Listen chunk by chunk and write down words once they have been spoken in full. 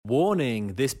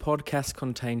Warning, this podcast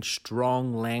contains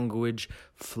strong language,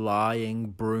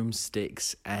 flying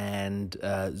broomsticks, and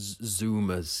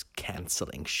Zoomers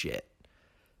cancelling shit.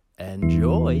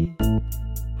 Enjoy.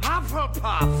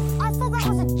 Hufflepuff! I thought that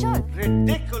was a joke.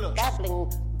 Ridiculous!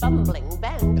 Babbling, bumbling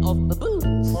band of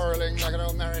baboons. Quarrelling like an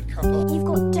old married couple. You've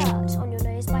got dirt on your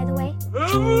nose, by the way.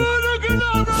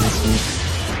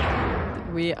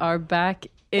 We are back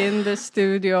in the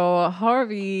studio.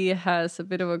 Harvey has a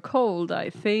bit of a cold, I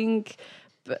think.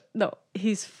 But no,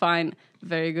 he's fine.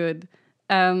 Very good.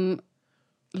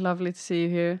 Lovely to see you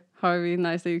here. Harvey,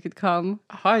 nice that you could come.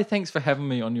 Hi, thanks for having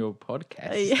me on your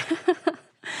podcast. Yeah.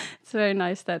 It's very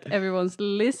nice that everyone's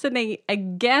listening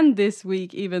again this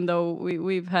week, even though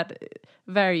we've had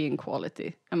varying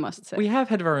quality, I must say. We have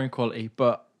had varying quality,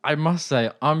 but I must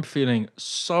say, I'm feeling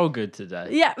so good today.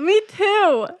 Yeah, me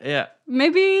too. Yeah.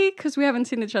 Maybe because we haven't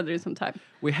seen each other in some time.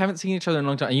 We haven't seen each other in a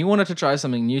long time. And you wanted to try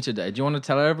something new today. Do you want to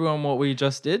tell everyone what we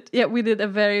just did? Yeah, we did a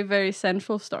very, very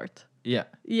central start. Yeah.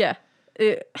 Yeah.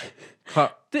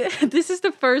 This is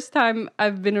the first time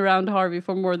I've been around Harvey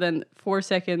for more than 4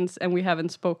 seconds and we haven't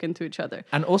spoken to each other.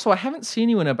 And also, I haven't seen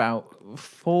you in about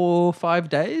 4 or 5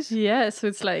 days. Yeah, so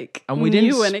it's like and we new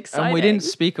didn't, and exciting. And we didn't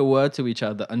speak a word to each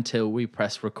other until we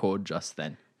pressed record just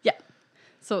then. Yeah.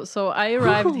 So I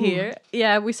arrived here.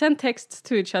 Yeah, we sent texts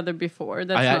to each other before.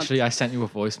 I sent you a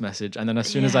voice message. And then as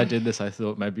soon as I did this, I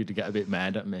thought maybe you'd get a bit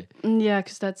mad at me. Yeah,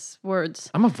 because that's words.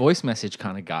 I'm a voice message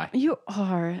kind of guy. You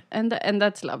are. And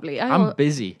that's lovely. I'm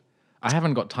busy. I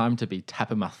haven't got time to be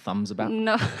tapping my thumbs about.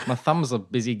 No. My thumbs are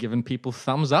busy giving people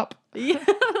thumbs up. Yeah,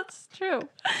 that's true.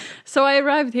 So I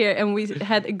arrived here and we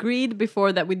had agreed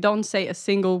before that we don't say a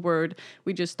single word.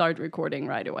 We just start recording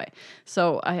right away.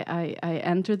 So I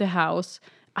enter the house.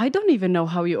 I don't even know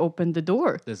how you opened the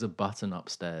door. There's a button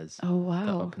upstairs. Oh, wow.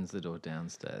 That opens the door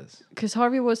downstairs. Because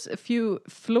Harvey was a few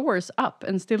floors up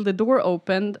and still the door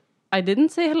opened. I didn't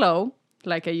say hello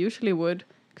like I usually would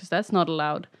because that's not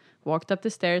allowed. Walked up the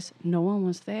stairs. No one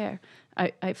was there.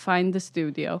 I find the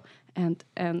studio and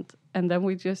then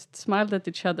we just smiled at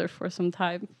each other for some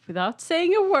time without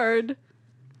saying a word.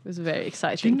 It was very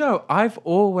exciting. Do you know, I've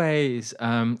always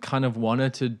kind of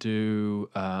wanted to do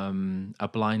a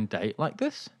blind date like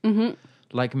this. Mm-hmm.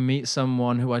 Like meet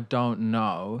someone who I don't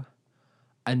know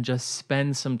and just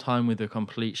spend some time with a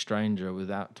complete stranger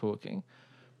without talking.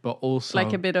 But also...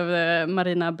 Like a bit of a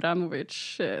Marina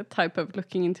Abramovic type of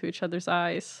looking into each other's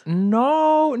eyes.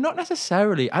 No, not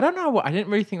necessarily. I don't know. I didn't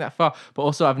really think that far. But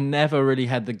also, I've never really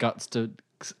had the guts to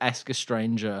ask a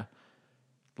stranger,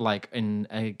 like, and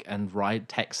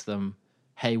text them,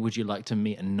 hey, would you like to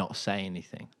meet, and not say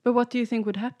anything. But what do you think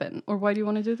would happen? Or why do you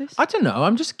want to do this? I don't know.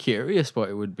 I'm just curious what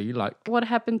it would be like. What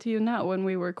happened to you now when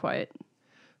we were quiet?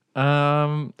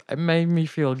 It made me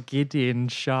feel giddy and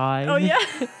shy. Oh, yeah?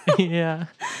 Yeah.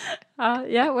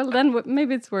 Yeah, well, then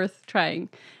maybe it's worth trying.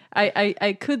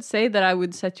 I could say that I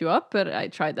would set you up, but I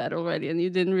tried that already, and you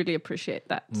didn't really appreciate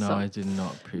that. No, so. I did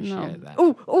not appreciate that.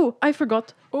 Oh, I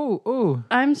forgot. Oh.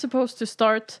 I'm supposed to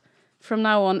start from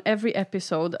now on every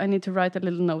episode. I need to write a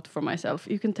little note for myself.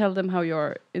 You can tell them how you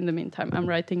are in the meantime. I'm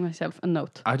writing myself a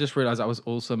note. I just realized I was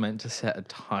also meant to set a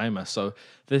timer. So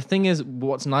the thing is,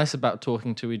 what's nice about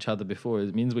talking to each other before is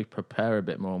it means we prepare a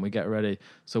bit more and we get ready.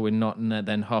 So we're not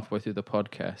then halfway through the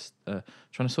podcast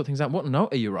trying to sort things out. What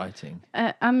note are you writing?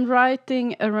 I'm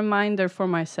writing a reminder for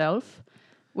myself,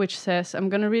 which says I'm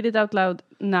going to read it out loud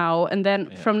now. And then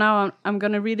from now on, I'm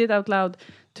going to read it out loud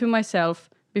to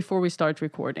myself before we start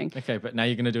recording. Okay, but now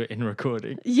you're going to do it in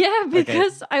recording. Yeah,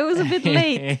 because I was a bit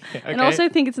late. Okay. And also I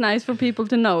think it's nice for people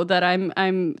to know that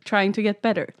I'm trying to get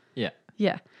better. Yeah.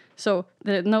 Yeah. So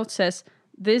the note says,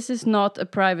 this is not a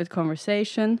private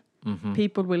conversation. Mm-hmm.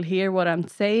 People will hear what I'm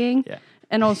saying. Yeah.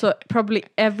 And also probably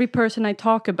every person I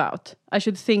talk about, I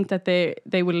should think that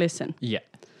they will listen. Yeah,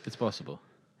 it's possible.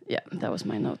 Yeah, that was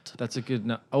my note. That's a good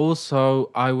note. Also,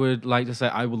 I would like to say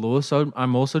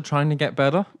I'm also trying to get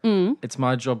better. It's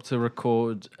my job to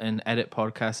record and edit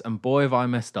podcasts, and boy, have I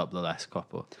messed up the last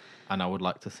couple. And I would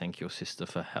like to thank your sister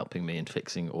for helping me in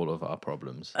fixing all of our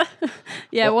problems.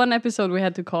 Yeah, one episode we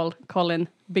had to call in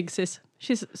Big Sis.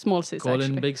 She's small sis, Call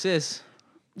actually. in Big Sis.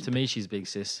 To me, she's Big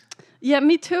Sis. Yeah,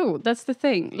 me too. That's the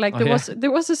thing. Like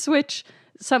there was a switch.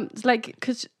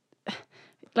 Because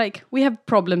we have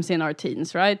problems in our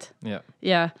teens, right? Yeah.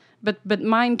 Yeah, but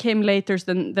mine came later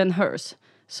than hers.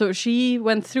 So she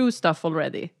went through stuff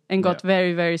already and got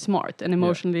very, very smart and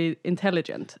emotionally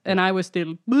intelligent. And I was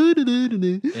still...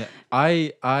 Yeah.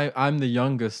 I'm the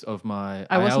youngest of my...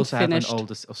 I wasn't also finished. have an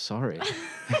oldest... Oh, sorry.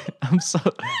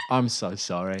 I'm so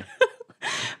sorry.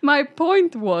 My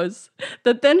point was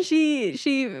that then she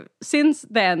since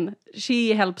then,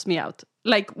 she helps me out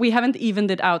like we haven't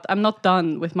evened it out. I'm not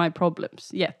done with my problems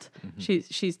yet.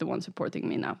 She's the one supporting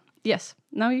me now. Yes.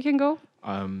 Now you can go.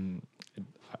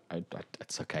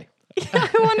 It's okay. I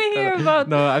want to hear about.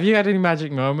 No, have you had any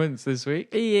magic moments this week?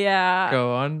 Yeah.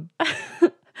 Go on.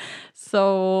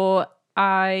 So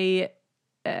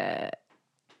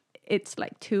it's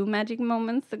like 2 magic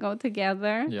moments to go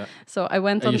together. Yeah. So I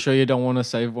went Are on. you sure you don't want to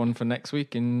save one for next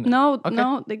week? No, Okay.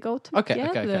 no, they go Okay,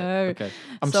 together. okay.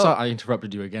 I'm So- sorry I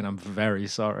interrupted you again. I'm very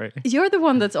sorry. You're the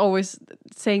one that's always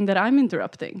saying that I'm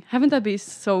interrupting. Haven't I been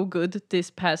so good this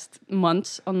past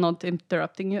months on not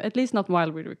interrupting you? At least not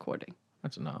while we're recording. I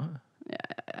don't know.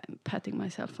 I'm patting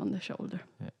myself on the shoulder.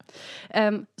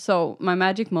 So my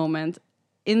magic moment,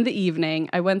 in the evening,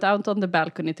 I went out on the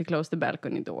balcony to close the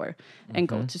balcony door and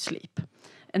go to sleep.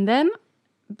 And then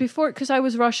because I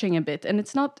was rushing a bit, and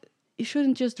you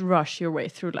shouldn't just rush your way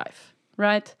through life,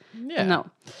 right? Yeah. No.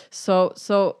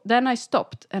 So then I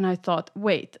stopped and I thought,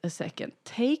 wait a second,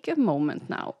 take a moment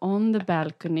now on the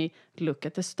balcony, look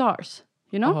at the stars,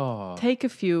 take a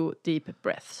few deep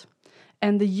breaths.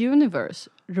 And the universe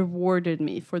rewarded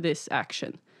me for this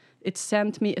action. It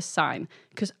sent me a sign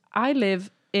because I live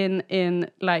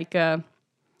in like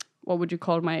what would you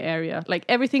call my area? Like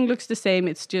everything looks the same.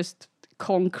 It's just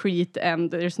concrete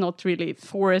and there's not really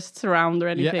forests around or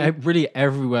anything. Yeah, really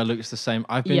everywhere looks the same.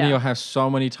 I've been Yeah. to your house so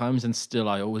many times and still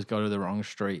I always go to the wrong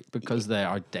street because they're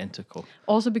identical.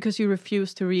 Also because you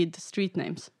refuse to read the street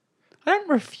names. I don't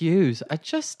refuse. I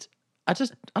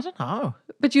don't know.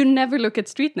 But you never look at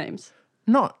street names.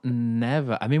 Not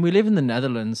never. I mean, we live in the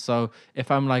Netherlands, so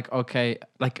if I'm like, okay,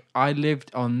 like I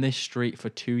lived on this street for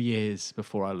 2 years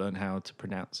before I learned how to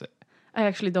pronounce it. I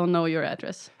actually don't know your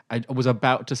address. I was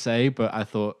about to say, but I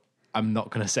thought I'm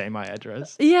not going to say my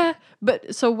address. Yeah,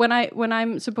 but so when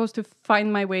I'm supposed to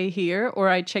find my way here, or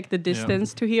I check the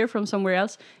distance to here from somewhere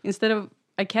else,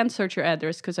 I can't search your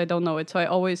address because I don't know it. So I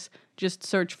always just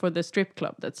search for the strip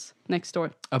club that's next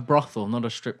door. A brothel, not a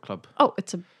strip club. Oh,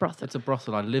 it's a brothel. It's a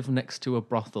brothel. I live next to a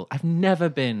brothel. I've never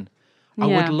been. I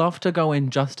Yeah. would love to go in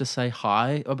just to say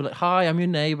hi. I'll be like, hi, I'm your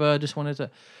neighbor. Just wanted to,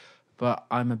 but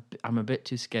I'm a bit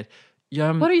too scared.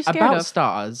 What are you scared about of?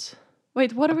 stars?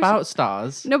 Wait, what are we? About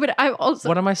stars? No, but I also.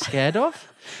 What am I scared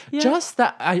of? Yeah. Just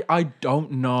that I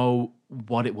don't know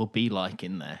what it will be like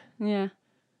in there. Yeah,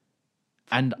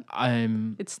 And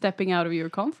it's stepping out of your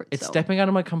comfort it's zone. stepping out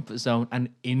of my comfort zone and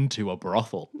into a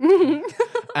brothel.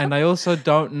 And I also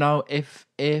don't know if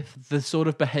the sort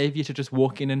of behavior to just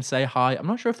walk in and say hi, I'm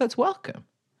not sure if that's welcome.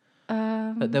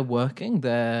 That they're working,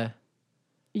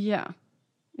 Yeah,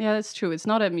 that's true. It's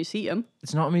not a museum.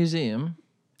 it's not a museum.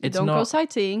 It's Don't not, go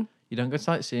sightseeing. You don't go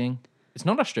sightseeing. It's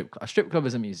not a strip club. A strip club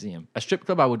is a museum. A strip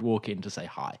club I would walk in to say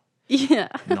hi. Yeah.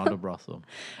 Not a brothel.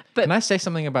 But- Can I say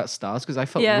something about stars? Because I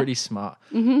felt Yeah. really smart.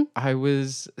 Mm-hmm. I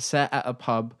was sat at a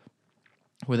pub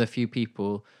with a few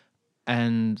people,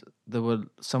 and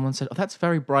someone said, "Oh, that's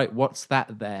very bright. What's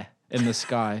that there in the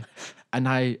sky?" and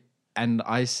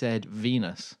I said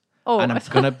Venus. Oh, and I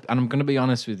I'm gonna be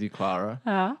honest with you, Clara.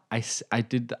 Yeah. I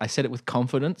said it with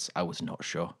confidence. I was not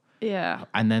sure. Yeah.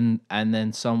 And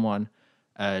then someone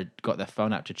got their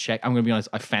phone out to check. I'm going to be honest,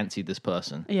 I fancied this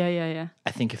person. Yeah.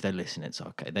 I think if they listen, it's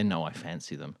okay. They know I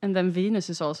fancy them. And then Venus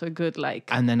is also a good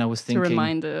And then I was thinking,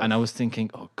 remind of- and I was thinking,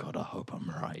 oh God, I hope I'm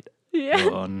right. Yeah.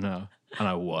 Oh no. And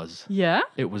I was. Yeah.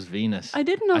 It was Venus. I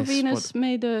didn't know I Venus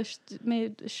made a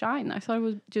shine. I thought it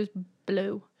was just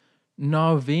blue.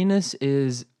 No, Venus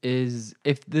is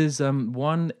if there's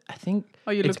one, I think.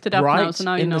 Oh, you it's looked it up now, bright so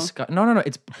now you in know. the sky. No.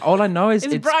 It's all I know is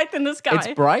It's bright in the sky. It's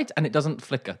bright and it doesn't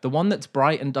flicker. The one that's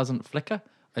bright and doesn't flicker,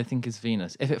 I think, is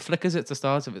Venus. If it flickers, it's the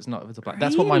stars. If it's not, it's a black.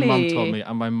 That's what my mum told Really? me,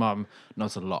 and my mum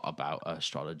knows a lot about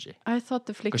astrology I thought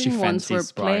the because she flickering ones were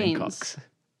fancies Brian planes. Cox.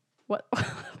 What?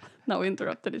 Now we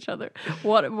interrupted each other.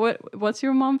 What's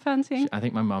your mom fancying? I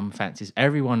think my mum fancies.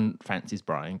 Everyone fancies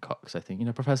Brian Cox. I think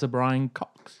Professor Brian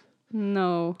Cox.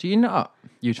 No. Do you not?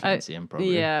 You'd fancy him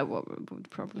probably. Yeah,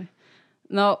 probably.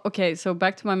 No, okay, so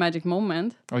back to my magic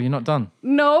moment. Oh, you're not done.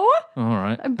 No, All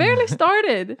right. I barely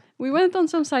started. We went on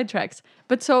some sidetracks.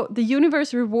 But so the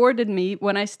universe rewarded me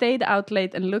when I stayed out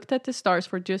late and looked at the stars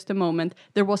for just a moment.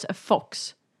 There was a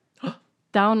fox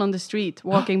down on the street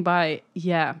walking by.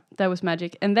 Yeah, that was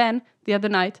magic. And then the other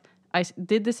night, I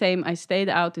did the same. I stayed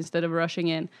out instead of rushing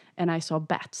in, and I saw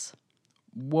bats.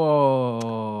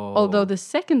 Whoa. Although the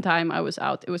second time I was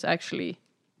out, it was actually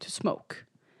to smoke.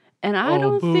 And I Oh,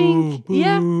 don't think,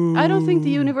 I don't think the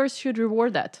universe should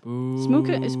reward that.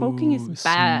 Smoking is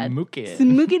bad. Smoking.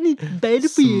 Smoking is bad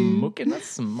for you. Smoking, that's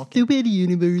smoking. Stupid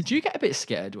universe. Do you get a bit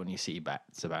scared when you see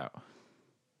bats about?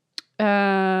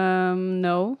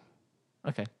 No.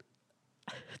 Okay.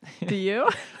 Do you?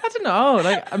 I don't know.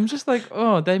 Like, I'm just like,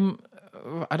 I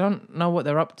don't know what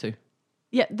they're up to.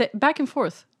 Yeah, back and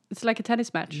forth. It's like a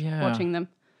tennis match. Yeah. Watching them.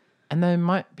 And they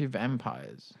might be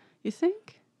vampires. You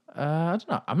think? I don't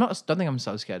know. Don't think I'm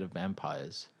so scared of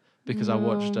vampires because I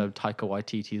watched Taika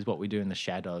Waititi's What We Do in the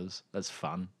Shadows. That's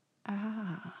fun.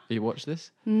 Ah. You watch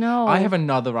this? No. I have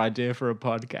another idea for a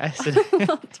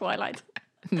podcast. Twilight.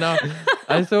 No,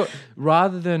 I thought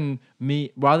rather than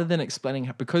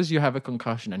explaining because you have a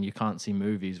concussion and you can't see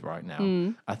movies right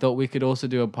now, I thought we could also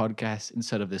do a podcast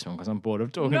instead of this one because I'm bored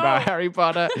of talking about Harry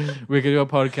Potter. We could do a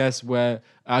podcast where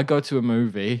I go to a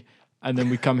movie and then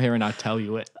we come here and I tell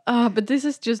you it. But this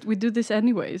is just, we do this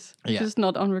anyways. Yeah. Just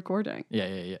not on recording.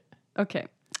 Yeah. Okay.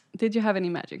 Did you have any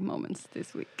magic moments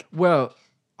this week? Well,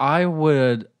 I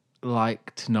would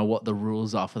like to know what the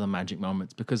rules are for the magic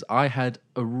moments because I had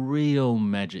a real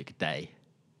magic day.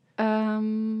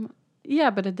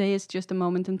 Yeah, but a day is just a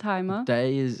moment in time, huh?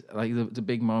 Day is like the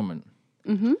big moment.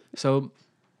 Mm-hmm. So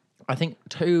I think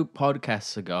 2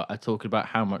 podcasts ago, I talked about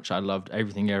how much I loved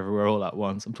Everything Everywhere All at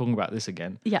Once. I'm talking about this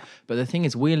again. Yeah. But the thing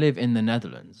is, we live in the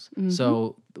Netherlands.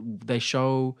 So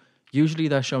usually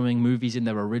they're showing movies in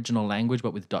their original language,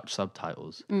 but with Dutch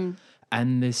subtitles.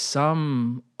 And there's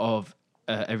some of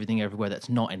Everything Everywhere that's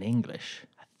not in English.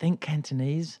 I think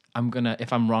Cantonese.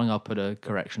 If I'm wrong, I'll put a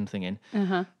correction thing in.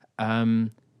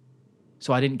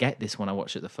 So I didn't get this when I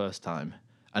watched it the first time.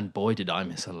 And boy, did I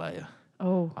miss a layer.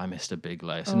 Oh. I missed a big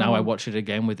layer. So now I watch it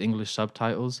again with English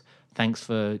subtitles. Thanks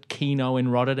for Kino in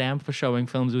Rotterdam for showing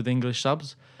films with English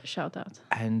subs. Shout out.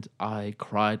 And I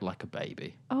cried like a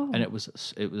baby. Oh. And it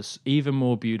was even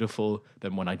more beautiful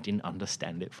than when I didn't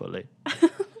understand it fully.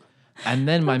 And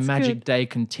then my magic day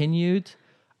continued.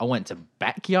 I went to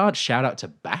Backyard. Shout out to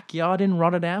Backyard in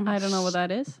Rotterdam. I don't know what that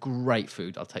is. Great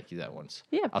food. I'll take you there once.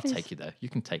 Yeah, I'll please. take you there. You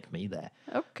can take me there.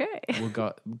 Okay. We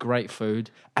got great food.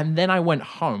 And then I went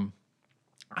home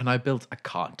and I built a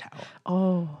card tower.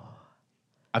 Oh.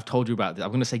 I've told you about this. I'm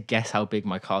going to say guess how big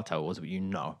my card tower was, but you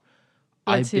know.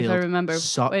 Let's see if I built remember.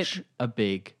 Such Wait. a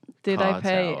big Did card I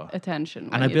pay tower. attention?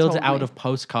 And when I you built it told out me? of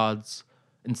postcards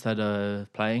instead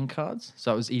of playing cards.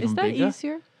 So it was even Is that bigger.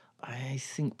 easier? I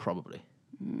think probably.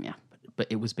 Yeah. But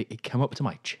it was big. It came up to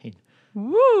my chin.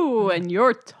 Woo! And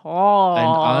you're tall.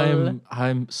 And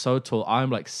I'm so tall. I'm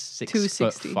like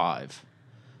 260. 6'5".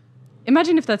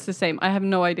 Imagine if that's the same. I have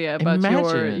no idea about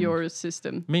Imagine. your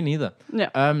system. Me neither. Yeah.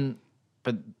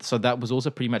 But so that was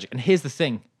also pretty magic. And here's the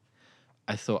thing.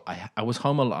 I thought I was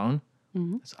home alone.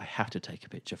 So I have to take a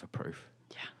picture for proof.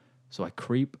 Yeah. So I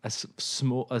creep as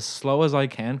slow as I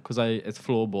can because it's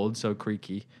floorboard, so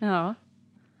creaky. Oh.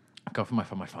 I go for my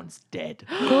phone. My phone's dead.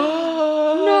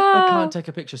 I can't take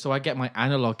a picture. So I get my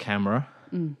analog camera.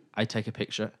 I take a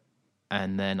picture.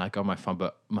 And then I go on my phone.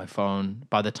 But my phone,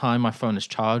 by the time my phone is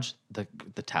charged, the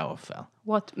tower fell.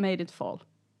 What made it fall?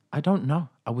 I don't know.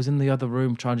 I was in the other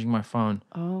room charging my phone.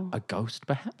 Oh. A ghost,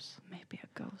 perhaps? Maybe a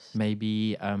ghost.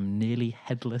 Maybe nearly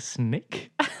headless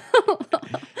Nick.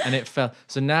 And it fell.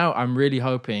 So now I'm really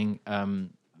hoping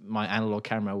my analog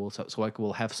camera will I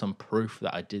will have some proof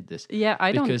that I did this. Yeah,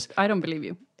 I Because don't believe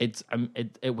you.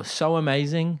 it was so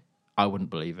amazing, I wouldn't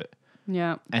believe it.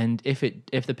 Yeah. And if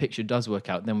the picture does work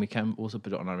out, then we can also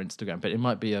put it on our Instagram. But it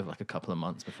might be like a couple of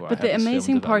months before. But I have the this film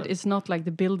amazing part developed. is not like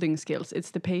the building skills;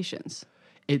 it's the patience.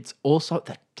 It's also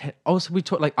also we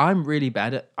talk like I'm really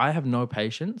bad at. I have no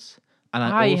patience, and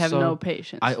I have no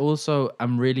patience. I also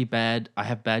am really bad. I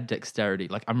have bad dexterity.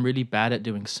 Like I'm really bad at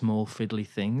doing small fiddly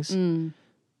things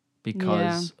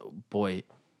because boy,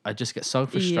 I just get so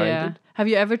frustrated. Yeah. Have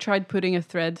you ever tried putting a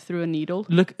thread through a needle?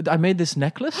 Look, I made this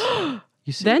necklace.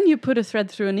 You see, Then you put a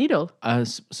thread through a needle.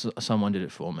 someone did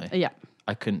it for me. Yeah.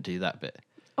 I couldn't do that bit.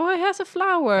 Oh, it has a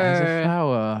flower. As a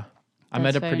flower, I made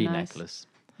That's a very pretty nice. necklace.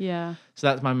 Yeah. So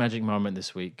that's my magic moment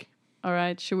this week. All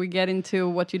right. Should we get into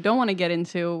what you don't want to get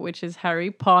into, which is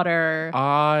Harry Potter?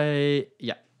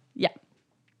 Yeah. Yeah.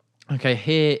 Okay,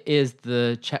 here is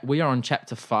the we are on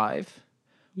chapter 5.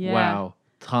 Yeah. Wow,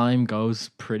 time goes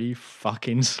pretty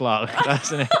fucking slow,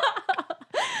 doesn't it?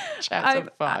 Chapter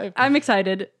 5. I'm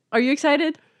excited. Are you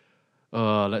excited?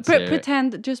 Oh, let's hear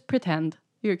it. Just pretend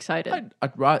you're excited.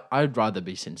 I'd rather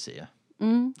be sincere.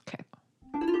 Okay.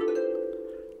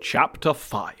 Chapter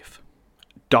 5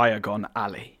 Diagon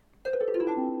Alley.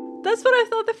 That's what I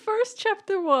thought the first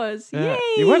chapter was. Yay!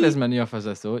 You weren't as many off as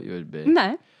I thought you would be.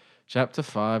 No. Chapter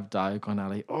 5, Diagon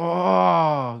Alley.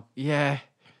 Oh, yeah.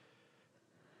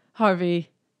 Harvey,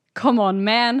 come on,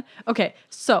 man. Okay,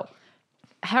 so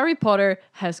Harry Potter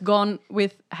has gone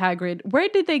with Hagrid. Where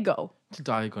did they go? To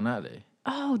Diagon Alley.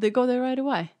 Oh, they go there right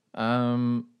away.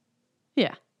 Yeah.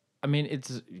 Yeah. I mean,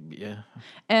 it's yeah.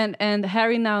 And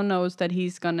Harry now knows that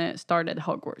he's gonna start at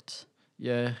Hogwarts.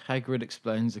 Yeah, Hagrid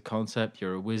explains the concept.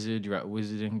 You're a wizard. You're at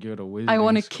wizarding. You're at a wizarding I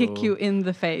want to school. kick you in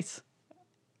the face.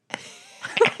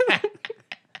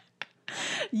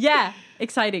 Yeah,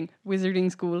 exciting. Wizarding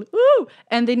school. Woo!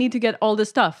 And they need to get all the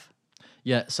stuff.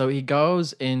 Yeah, so he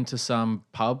goes into some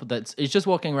pub he's just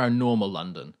walking around normal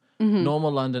London.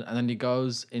 Normal London, and then he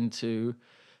goes into,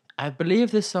 I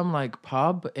believe there's some like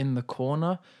pub in the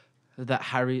corner that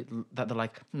they're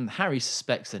like, Harry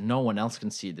suspects that no one else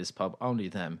can see this pub, only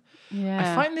them. Yeah.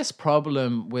 I find this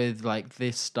problem with like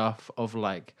this stuff of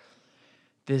like,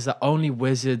 there's that only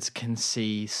wizards can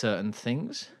see certain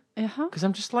things. Uh-huh. Because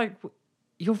I'm just like,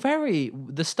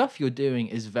 the stuff you're doing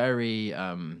is very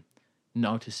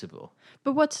noticeable.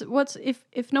 But what's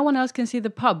if no one else can see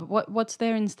the pub? What's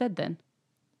there instead then?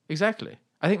 Exactly.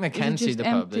 I think they Is can it see just the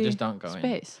pub, they empty just don't go in.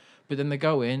 space? But then they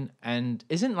go in, and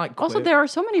isn't like Also, there are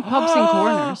so many pubs in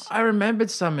corners. I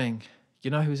remembered something.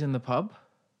 You know who's in the pub?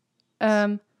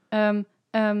 Yeah,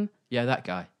 that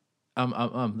guy.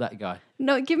 That guy.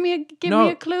 No, give me No,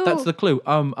 a clue. that's the clue.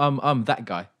 That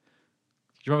guy.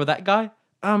 Do you remember that guy?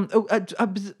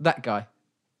 That guy.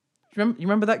 You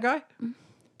remember that guy?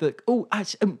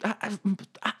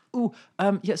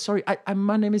 Yeah. Sorry.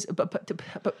 My name is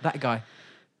that guy.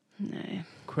 No.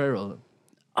 Quirrell.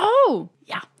 Oh,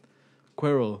 yeah.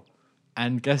 Quirrell.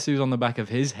 And guess who's on the back of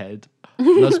his head?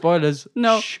 No spoilers.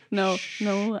 No, Shh, no, shh.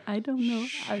 no. I don't know.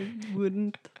 I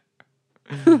wouldn't.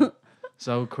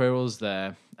 So Quirrell's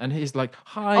there, and he's like,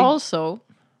 "Hi." Also,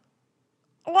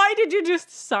 why did you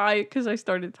just sigh? Because I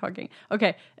started talking.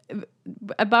 Okay,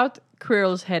 about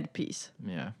Quirrell's headpiece.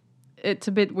 Yeah, It's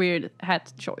a bit weird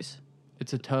hat choice.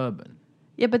 it's a turban.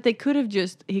 Yeah, but he could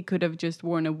have just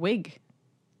worn a wig.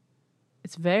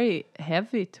 It's very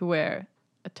heavy to wear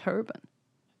a turban.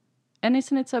 And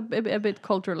isn't it a bit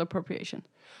cultural appropriation?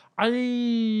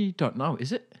 I don't know.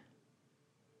 Is it?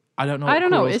 I don't know. I What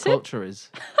don't know, Quirrell's is it? culture is.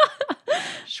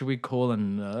 Should we call a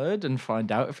nerd and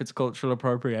find out if it's cultural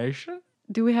appropriation?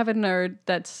 Do we have a nerd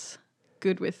that's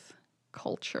good with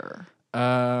culture?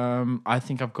 I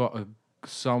think I've got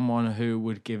someone who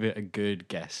would give it a good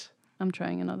guess. I'm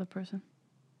trying another person.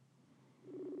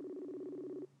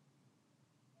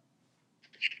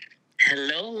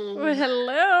 Hello. Well,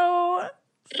 hello.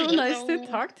 So nice to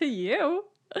talk to you.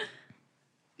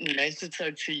 Nice to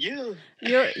talk to you.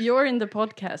 You're in the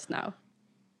podcast now.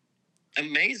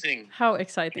 Amazing. How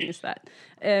exciting is that?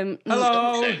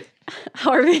 Hello.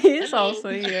 Harvey is also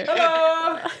here.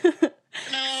 Hello.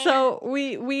 So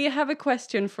we have a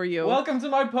question for you. Welcome to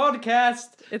my podcast.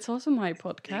 It's also my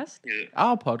podcast.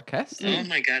 Our podcast. Oh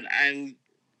my god, I'm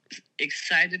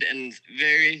excited and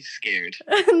very scared.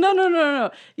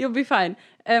 No. You'll be fine.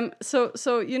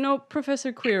 So you know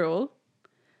Professor Quirrell?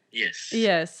 Yes.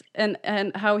 Yes, and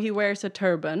how he wears a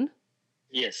turban.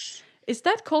 Yes. Is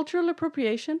that cultural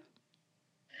appropriation?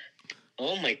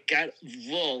 Oh my god.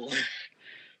 Whoa.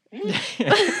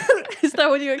 Is that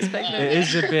what you expected? It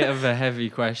is a bit of a heavy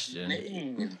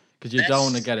question because you don't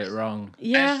want to get it wrong.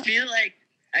 Yeah.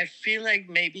 I feel like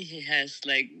maybe he has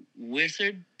like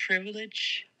wizard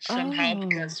privilege somehow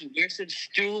because wizards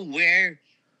do wear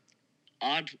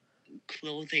odd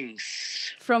clothing.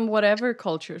 From whatever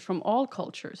cultures, from all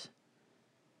cultures.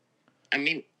 I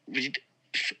mean,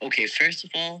 okay, first of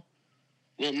all,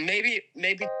 well, maybe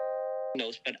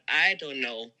knows, but I don't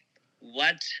know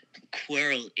what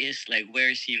Quirrell is, like, where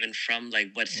is he even from, like,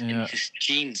 what's in his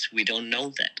genes. We don't know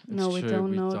that. No, we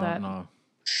don't know that. Know.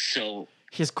 So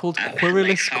He's called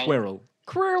Quirrellus Quirrell.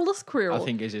 Quirrellus Quirrell. I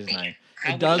think is his name. how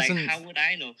It would, doesn't. how would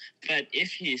I know? But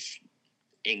if he's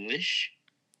English,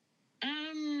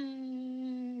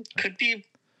 could be.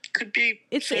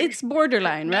 It's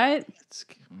borderline, right?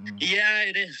 Yeah,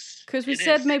 it is. Because we It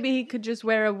said is. maybe he could just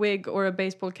wear a wig or a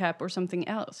baseball cap or something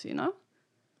else, you know?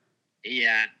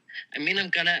 Yeah, I mean, I'm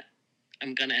gonna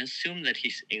assume that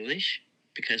he's English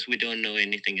because we don't know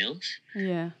anything else.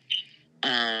 Yeah.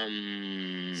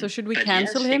 So should we but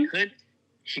cancel yes, him?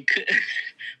 He could.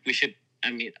 We should.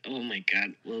 I mean, oh my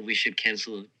god. Well, we should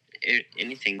cancel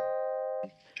anything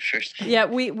first. Yeah,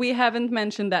 we haven't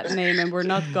mentioned that name and we're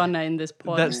not gonna in this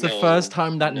pod. That's the No, first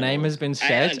time that no. name has been I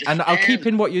said, and I'll keep understand.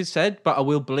 in what you said, but I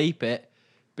will bleep it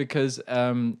because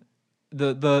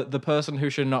the person who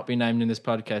should not be named in this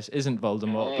podcast isn't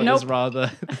Voldemort, but is Nope.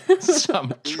 rather some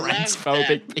transphobic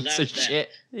that, piece love of that. shit.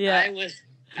 Yeah.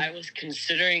 I was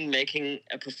considering making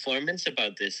a performance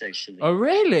about this actually. Oh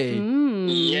really? Mm.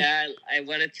 Yeah, I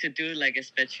wanted to do like a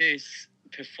special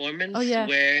performance yeah.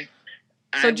 where.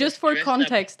 So I just was for dressed up-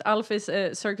 context, Alf is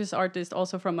a circus artist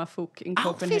also from Afuk in Alf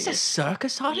is Copenhagen. a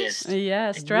circus artist. Yes.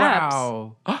 Yeah, straps.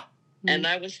 Wow. And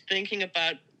I was thinking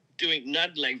about doing,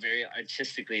 not like very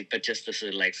artistically, but just as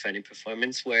a like funny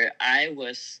performance where I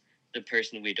was the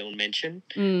person we don't mention.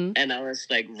 And I was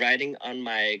like writing on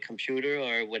my computer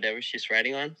or whatever she's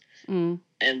writing on.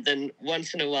 And then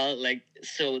once in a while, like,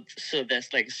 so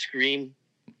there's like a screen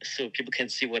so people can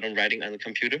see what I'm writing on the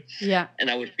computer. Yeah. And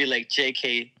I would be like,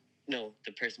 JK, no,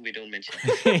 the person we don't mention.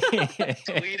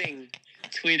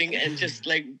 tweeting and just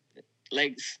like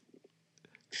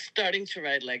starting to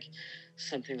write like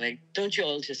something like, don't you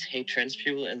all just hate trans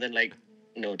people? And then like,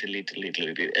 no, delete.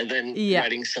 And then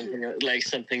writing something like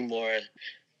something more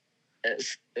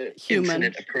human,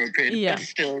 internet appropriate, but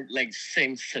still like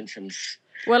same sentence.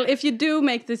 Well, if you do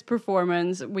make this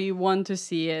performance, we want to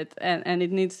see it, and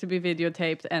it needs to be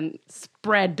videotaped and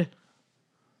spread.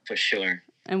 For sure.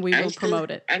 And we will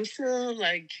promote it. I'm still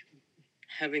like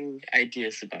having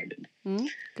ideas about it.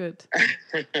 Good.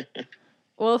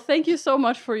 Well, thank you so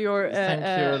much for your Thank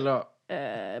you a lot.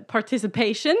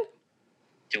 Participation.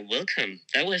 You're welcome.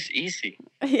 That was easy.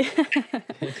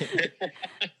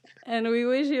 And we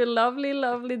wish you a lovely,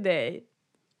 lovely day.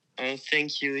 Oh,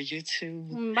 thank you. You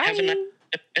too. Bye. Have a nice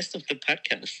rest of the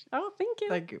podcast. Oh, thank you.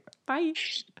 Thank you. Bye.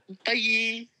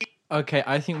 Bye. Okay,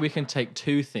 I think we can take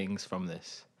two things from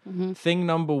this. Thing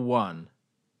number one,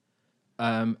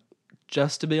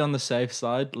 just to be on the safe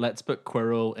side, let's put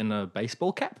Quirrell in a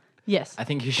baseball cap. Yes. I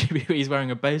think he's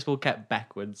wearing a baseball cap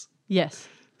backwards. Yes.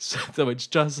 So it's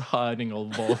just hiding all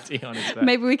vaulty on his back.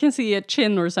 Maybe we can see a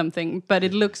chin or something, but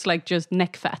it looks like just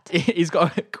neck fat. He's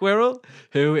got Quirrell,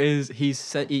 who is, he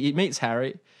meets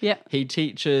Harry. Yeah. He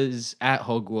teaches at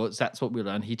Hogwarts, that's what we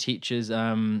learn. He teaches,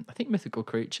 I think, mythical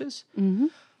creatures.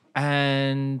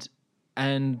 And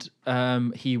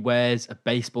he wears a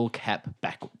baseball cap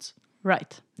backwards.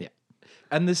 Right. Yeah.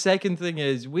 And the second thing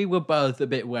is, we were both a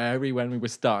bit wary when we were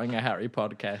starting a Harry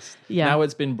podcast. Yeah. Now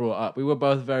it's been brought up. We were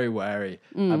both very wary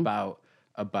about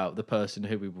the person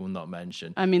who we will not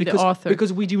mention. I mean, the author.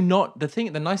 Because we do not. The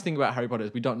nice thing about Harry Potter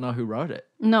is we don't know who wrote it.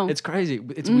 No. It's crazy.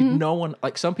 No one.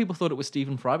 Like, some people thought it was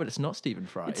Stephen Fry, but it's not Stephen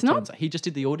Fry. It's not? Turns out. He just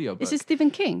did the audiobook. Is it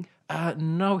Stephen King?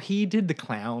 No, he did the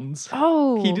clowns.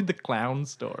 Oh. He did the clown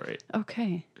story.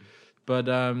 Okay. But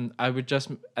I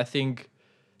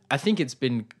think it's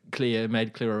been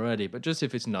made clear already, but just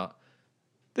if it's not,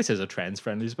 this is a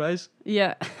trans-friendly space.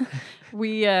 Yeah.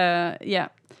 We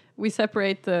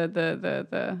separate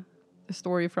the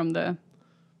story from the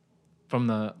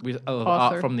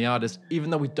author. From the artist, even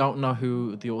though we don't know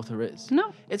who the author is.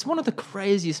 No. It's one of the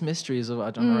craziest mysteries of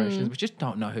our generation. We just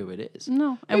don't know who it is.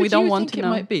 No, and Who we do don't you want think to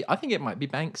know. It might be. I think it might be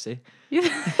Banksy.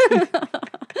 It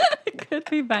could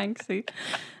be Banksy.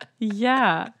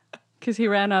 Yeah, because he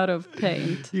ran out of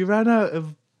paint. You ran out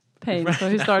of Paint, so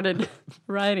he started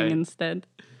writing paint. instead.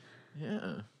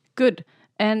 Yeah. Good.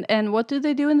 And what do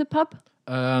they do in the pub?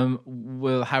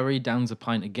 Well, Harry downs a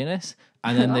pint of Guinness,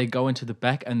 and then they go into the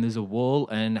back, and there's a wall,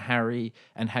 and Harry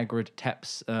and Hagrid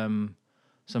taps some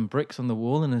bricks on the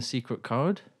wall and a secret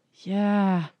code.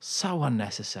 Yeah. So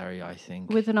unnecessary, I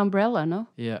think. With an umbrella, no?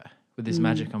 Yeah, with his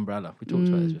magic umbrella. We talked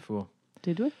about this before.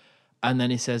 Did we? And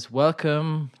then he says,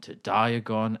 "Welcome to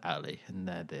Diagon Alley," and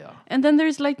there they are. And then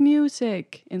there's like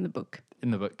music in the book.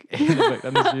 In the book,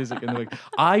 and there's music in the book.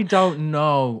 I don't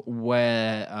know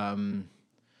where. I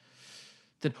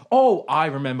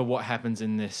remember what happens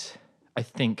in this. I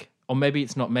think, or maybe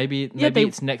it's not. Maybe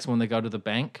it's next one. They go to the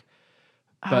bank,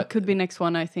 But could be next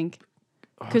one, I think.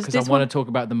 Because I want to talk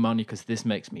about the money, because this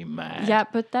makes me mad. Yeah,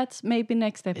 but that's maybe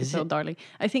next episode, darling.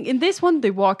 I think in this one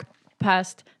they walk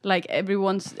past, like, a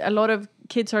lot of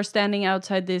kids are standing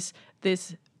outside this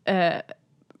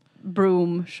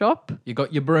broom shop. You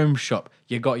got your broom shop.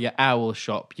 You got your owl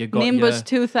shop. You got Nimbus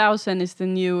 2000 is the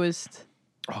newest.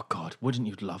 Oh God, wouldn't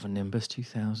you love a Nimbus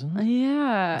 2000?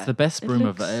 Yeah. It's the best broom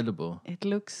available. It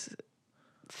looks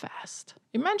fast.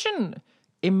 Imagine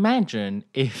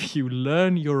if you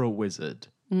learn you're a wizard.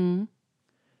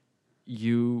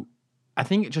 I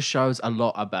think it just shows a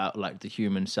lot about, like, the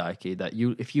human psyche, that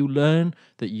if you learn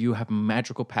that you have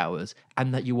magical powers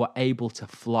and that you are able to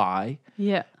fly,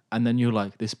 yeah, and then you're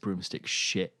like, this broomstick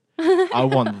shit. I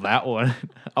want that one.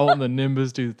 I want the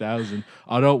Nimbus 2000.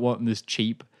 I don't want this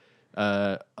cheap,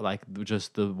 like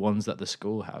just the ones that the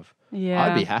school have. Yeah,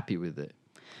 I'd be happy with it.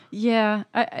 Yeah,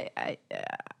 I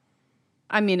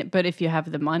mean, but if you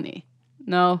have the money,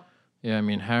 no. Yeah, I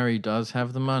mean, Harry does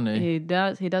have the money. He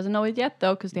does. He doesn't know it yet,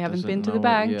 though, because they haven't been to the know it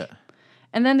bank. yet.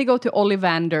 And then they go to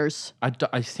Ollivander's. I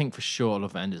think for sure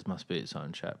Ollivander's must be its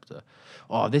own chapter.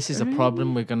 Oh, this is a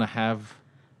problem we're going to have.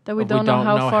 That we don't know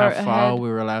how far ahead.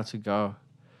 we're allowed to go.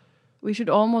 We should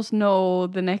almost know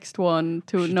the next one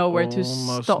to know where to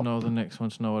Almost stop. know the next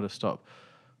one to know where to stop.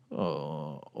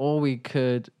 Or we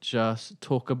could just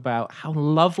talk about how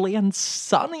lovely and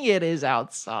sunny it is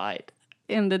outside.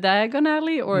 In the Diagon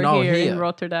Alley or No, here in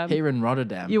Rotterdam? Here in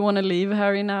Rotterdam. You want to leave,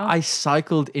 Harry, now? I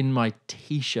cycled in my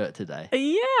t-shirt today.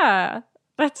 Yeah,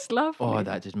 that's lovely. Oh,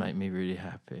 that just made me really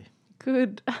happy.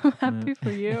 Good. I'm happy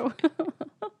for you.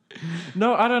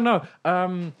 No, I don't know.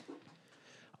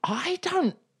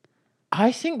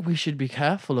 I think we should be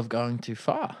careful of going too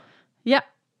far. Yeah.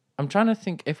 I'm trying to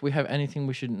think if we have anything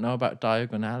we shouldn't know about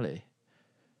Diagon Alley.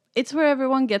 It's where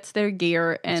everyone gets their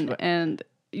gear and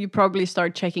you probably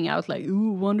start checking out like,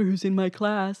 ooh, wonder who's in my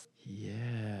class.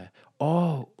 Yeah.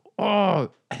 Oh, I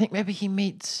think maybe he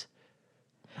meets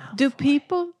Malfoy. Do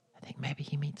people? I think maybe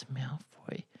he meets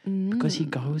Malfoy because he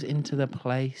goes into the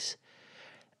place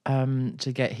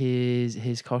to get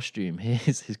his costume,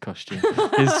 his costume,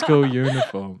 his school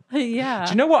uniform. Yeah.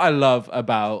 Do you know what I love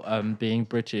about being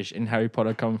British in Harry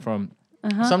Potter come from?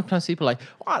 Sometimes people are like,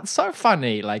 wow, it's so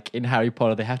funny. Like in Harry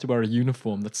Potter, they have to wear a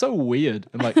uniform. That's so weird.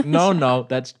 I'm like, no,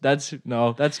 that's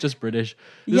just British.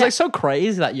 It's like so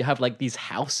crazy that you have like these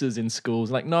houses in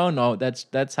schools. Like, no, that's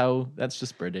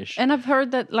just British. And I've heard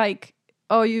that like,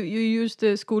 oh, you use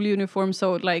the school uniform,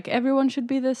 so like everyone should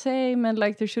be the same, and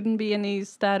like there shouldn't be any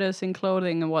status in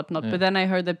clothing and whatnot. But then I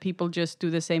heard that people just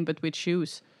do the same, but with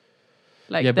shoes.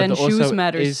 Like yeah, then but shoes also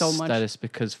matters is so much. Status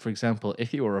because, for example,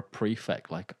 if you were a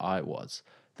prefect like I was,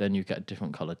 then you get a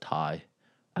different color tie.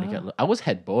 I was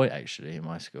head boy actually in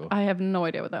my school. I have no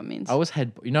idea what that means. I was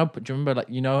head. Do you remember? Like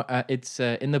it's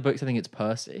in the books. I think it's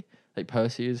Percy. Like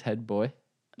Percy is head boy.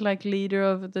 Like leader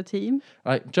of the team.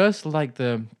 Right, just like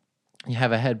you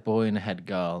have a head boy and a head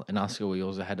girl. In our school, we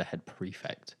also had a head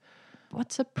prefect.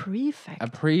 What's a prefect? A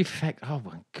prefect. Oh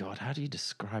my god, how do you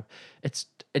describe?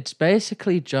 It's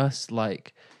basically just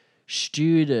like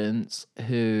students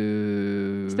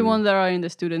who. It's the one that are in the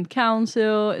student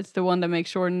council. It's the one that makes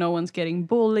sure no one's getting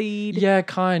bullied. Yeah,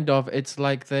 kind of. It's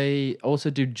like they also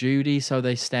do duty, so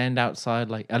they stand outside.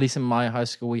 Like at least in my high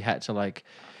school, we had to like.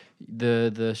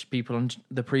 The people and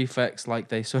the prefects, like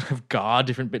they sort of guard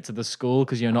different bits of the school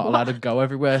because you're not allowed to go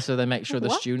everywhere, so they make sure the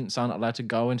students aren't allowed to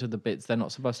go into the bits they're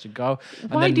not supposed to go.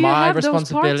 And Why then do you my have those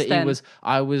responsibility parts, then?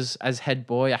 I was as head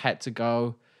boy, I had to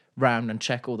go round and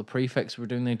check all the prefects were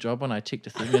doing their job, and I ticked a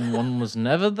thing and one was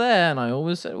never there, and I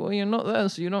always said, well, you're not there,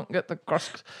 so you don't get the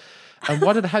cross. And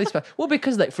what did how do you spell? Well,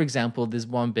 because like for example, there's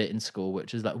one bit in school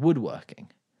which is like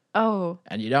woodworking. Oh.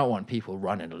 And you don't want people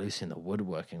running loose in the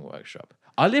woodworking workshop.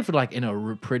 I lived like in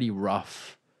a pretty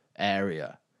rough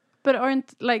area. But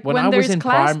aren't like When when I was there's in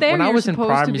class there, when I you're was in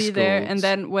supposed to be primary there, school, and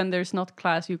then when there's not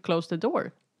class, you close the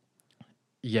door.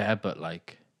 Yeah, but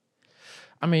like,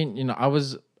 I mean, I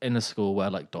was in a school where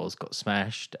like doors got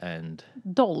smashed and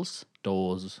Dolls.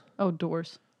 doors. Oh,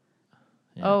 doors.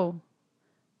 Yeah. Oh.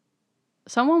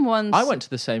 Someone once. I went to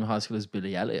the same high school as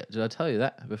Billy Elliot. Did I tell you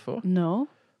that before? No.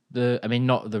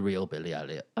 Not the real Billy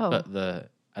Elliot, but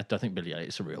I don't think Billy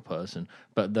Elliot's a real person,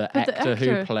 but the actor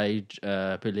who played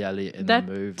Billy Elliot in the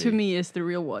movie. To me, is the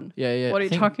real one. Yeah. What are you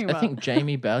talking about? I think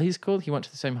Jamie Bell, he's called. He went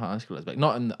to the same high school as me.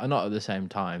 Not at the same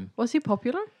time. Was he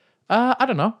popular? I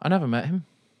don't know. I never met him.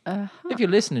 If you're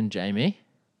listening, Jamie,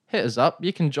 hit us up.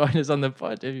 You can join us on the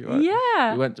pod if you want.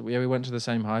 Yeah. We went to the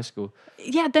same high school.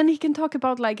 Yeah, then he can talk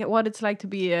about like what it's like to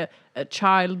be a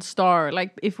child star.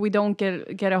 Like if we don't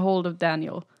get a hold of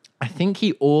Daniel. I think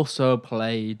he also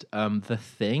played the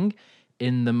Thing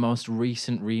in the most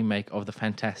recent remake of the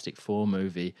Fantastic Four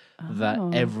movie that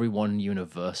everyone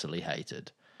universally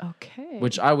hated. Okay.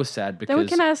 Which I was sad because... Then we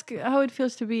can ask how it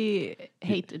feels to be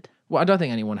hated. Well, I don't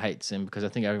think anyone hates him because I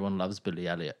think everyone loves Billy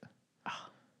Elliot.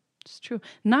 It's true.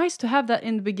 Nice to have that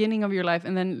in the beginning of your life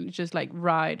and then just like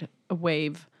ride a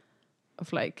wave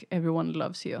of like everyone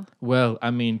loves you. Well,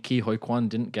 I mean, Ki Hoi Kwan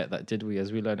didn't get that, did we?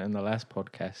 As we learned in the last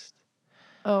podcast.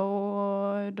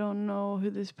 Oh, I don't know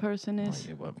who this person is. Oh,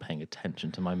 you weren't paying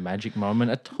attention to my magic moment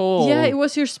at all. Yeah, it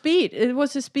was your speech. It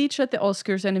was a speech at the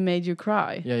Oscars and it made you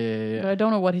cry. Yeah. But I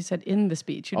don't know what he said in the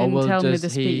speech. You didn't tell me the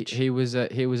speech. He was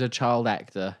a child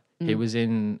actor. He was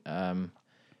in...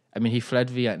 he fled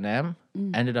Vietnam,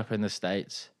 ended up in the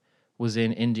States, was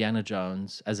in Indiana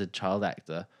Jones as a child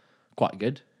actor. Quite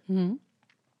good.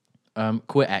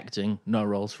 Quit acting, no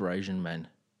roles for Asian men.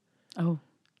 Oh.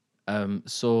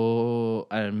 Saw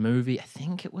a movie, I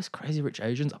think it was Crazy Rich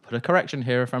Asians. I'll put a correction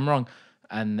here if I'm wrong.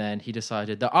 And then he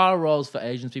decided there are roles for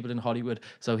Asian people in Hollywood.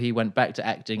 So he went back to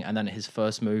acting, and then his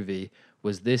first movie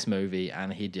was this movie,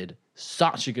 and he did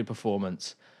such a good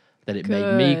performance that it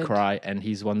made me cry, and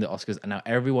he's won the Oscars, and now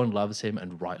everyone loves him,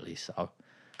 and rightly so.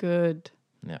 Good.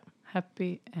 Yeah.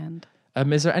 Happy end.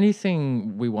 Is there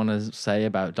anything we want to say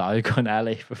about Diagon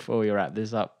Alley before we wrap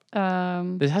this up?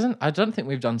 This hasn't. I don't think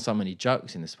we've done so many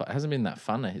jokes in this. It hasn't been that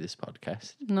funny, this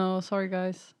podcast. No, sorry,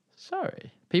 guys.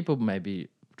 Sorry. People maybe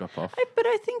drop off. But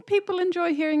I think people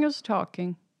enjoy hearing us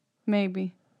talking.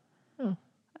 Maybe. Oh.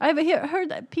 I've heard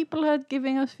that people had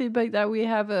giving us feedback that we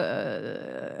have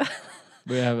a...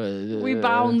 we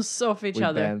bounce off each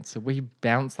other. We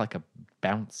bounce like a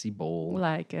bouncy ball.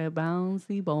 Like a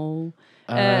bouncy ball.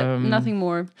 Nothing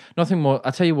more. Nothing more.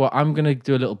 I'll tell you what, I'm going to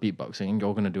do a little beatboxing and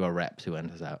you're going to do a rap to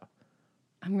end us out.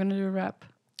 I'm going to do a rap.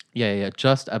 Yeah.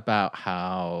 Just about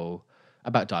Diagon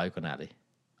Alley.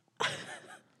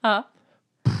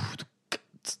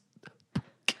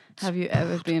 Have you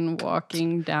ever been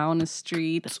walking down a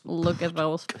street? Look at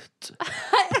those.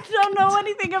 I don't know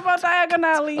anything about Diagon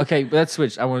Alley. Okay, let's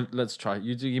switch. Let's try.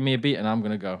 You do give me a beat and I'm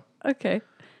going to go. Okay.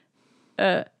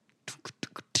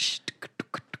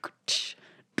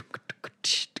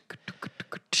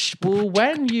 Well,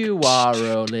 when you are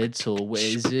a little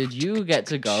wizard, you get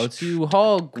to go to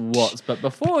Hogwarts. But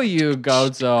before you go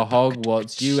to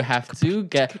Hogwarts, you have to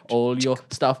get all your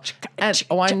stuff. And,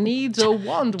 I need a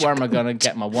wand. Where am I going to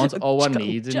get my wand? I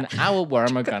need an owl. Where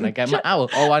am I going to get my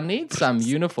owl? I need some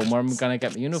uniform. Where am I going to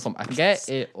get my uniform? I can get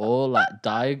it all at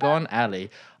Diagon Alley.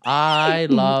 I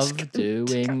love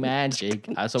doing magic.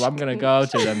 So I'm going to go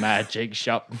to the magic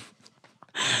shop.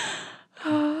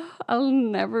 I'll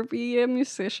never be a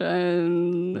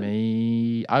musician.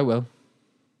 Me, I will.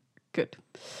 Good.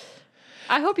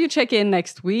 I hope you check in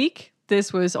next week.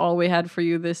 This was all we had for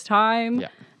you this time. Yeah.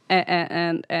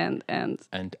 And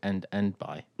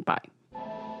bye. Bye.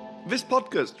 This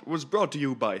podcast was brought to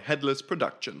you by Headless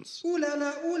Productions. Ooh la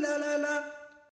la, ooh la la la.